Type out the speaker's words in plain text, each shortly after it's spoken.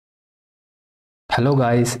Hello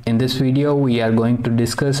guys, in this video we are going to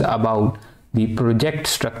discuss about the project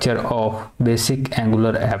structure of basic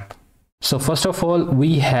Angular app. So first of all,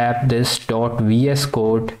 we have this .vs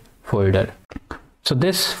code folder. So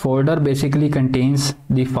this folder basically contains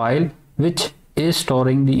the file which is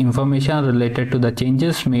storing the information related to the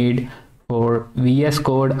changes made for VS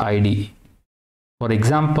Code IDE. For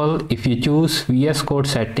example, if you choose VS Code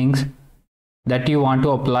settings that you want to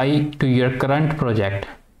apply to your current project,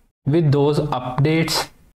 with those updates,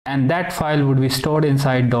 and that file would be stored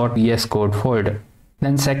inside .vs code folder.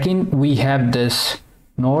 Then second, we have this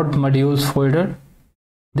node modules folder.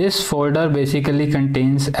 This folder basically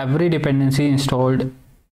contains every dependency installed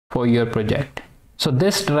for your project. So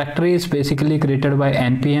this directory is basically created by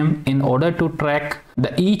npm in order to track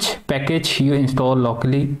each package you install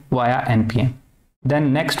locally via npm.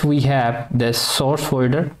 Then next we have this source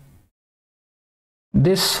folder.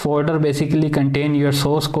 This folder basically contains your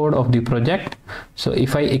source code of the project. So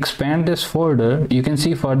if I expand this folder, you can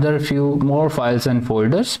see further few more files and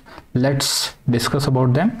folders. Let's discuss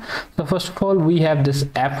about them. So first of all, we have this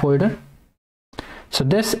app folder. So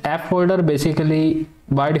this app folder basically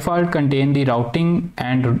by default contains the routing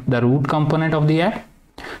and the root component of the app.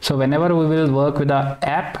 So whenever we will work with the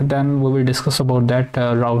app, then we will discuss about that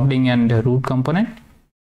routing and root component.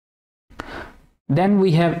 Then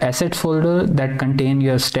we have assets folder that contain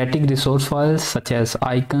your static resource files such as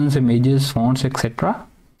icons, images, fonts, etc.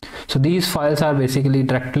 So these files are basically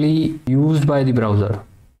directly used by the browser.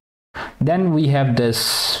 Then we have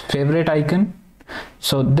this favorite icon.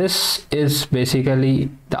 So this is basically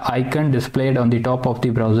the icon displayed on the top of the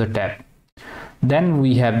browser tab. Then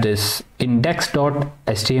we have this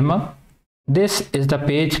index.html. This is the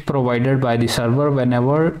page provided by the server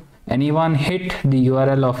whenever anyone hit the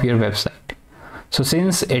URL of your website. So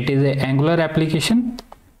since it is an Angular application,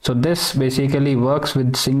 so this basically works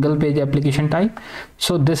with single page application type.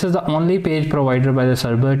 So this is the only page provided by the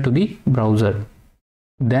server to the browser.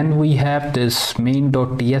 Then we have this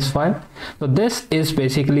main.ts file. So this is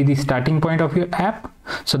basically the starting point of your app.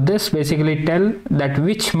 So this basically tell that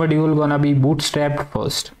which module gonna be bootstrapped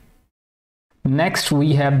first. Next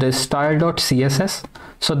we have this style.css.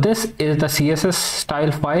 So this is the CSS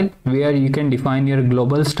style file where you can define your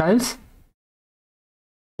global styles.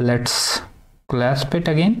 Let's clasp it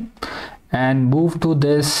again and move to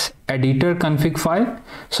this editor config file.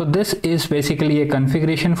 So this is basically a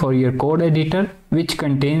configuration for your code editor which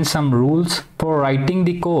contains some rules for writing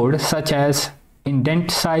the code such as indent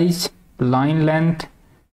size, line length,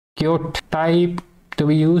 quote type to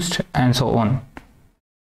be used, and so on.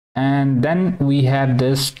 And then we have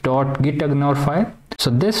this .gitignore file. So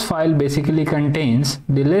this file basically contains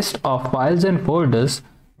the list of files and folders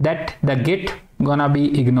that the Git gonna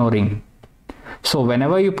be ignoring. So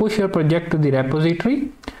whenever you push your project to the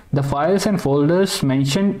repository, the files and folders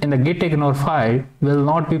mentioned in the gitignore file will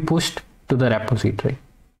not be pushed to the repository.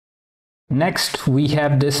 Next we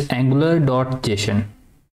have this angular.json.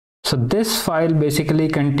 So this file basically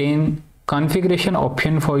contains configuration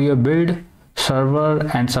option for your build, server,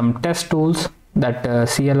 and some test tools that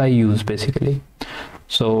CLI use basically.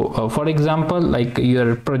 So for example, like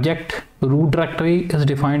your project root directory is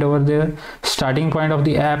defined over there, starting point of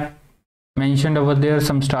the app mentioned over there,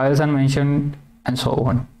 some styles are mentioned, and so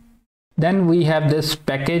on. Then we have this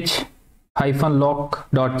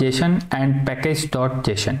package-lock.json and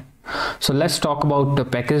package.json. So let's talk about the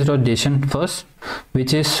package.json first,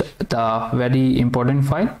 which is the very important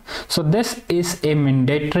file. So this is a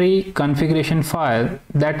mandatory configuration file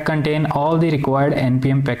that contains all the required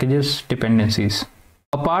npm packages dependencies.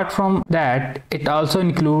 Apart from that, it also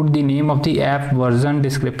includes the name of the app, version,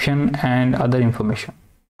 description, and other information.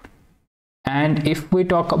 And if we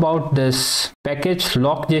talk about this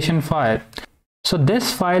package.lock.json file, so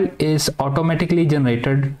this file is automatically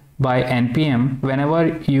generated by npm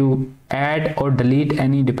whenever you add or delete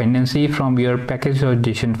any dependency from your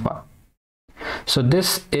package.json file. So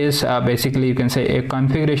this is basically, you can say, a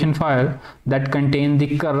configuration file that contains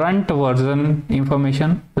the current version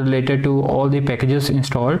information related to all the packages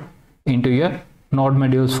installed into your node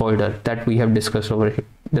modules folder that we have discussed over here,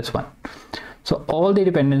 this one. So all the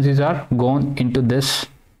dependencies are gone into this,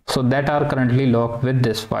 so that are currently locked with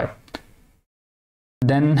this file.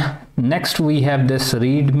 Then next we have this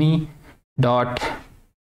readme.md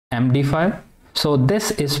file. So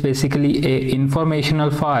this is basically a informational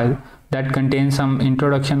file that contains some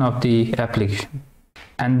introduction of the application.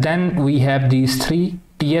 And then we have these three: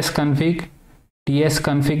 tsconfig,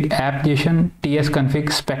 tsconfig appjson,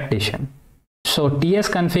 tsconfig spec.json. So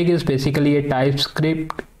tsconfig is basically a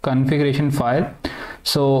TypeScript configuration file.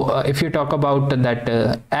 So if you talk about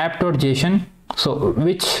that app.json, so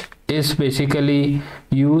which is basically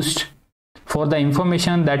used for the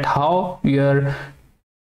information that how your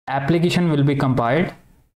application will be compiled.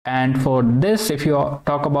 And for this, if you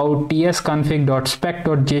talk about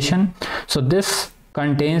tsconfig.spec.json, so this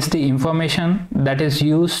contains the information that is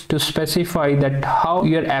used to specify that how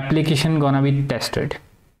your application gonna be tested.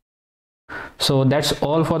 So that's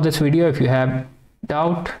all for this video. If you have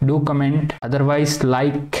doubt, do comment. Otherwise,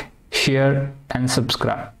 like, share and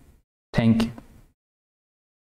subscribe. Thank you.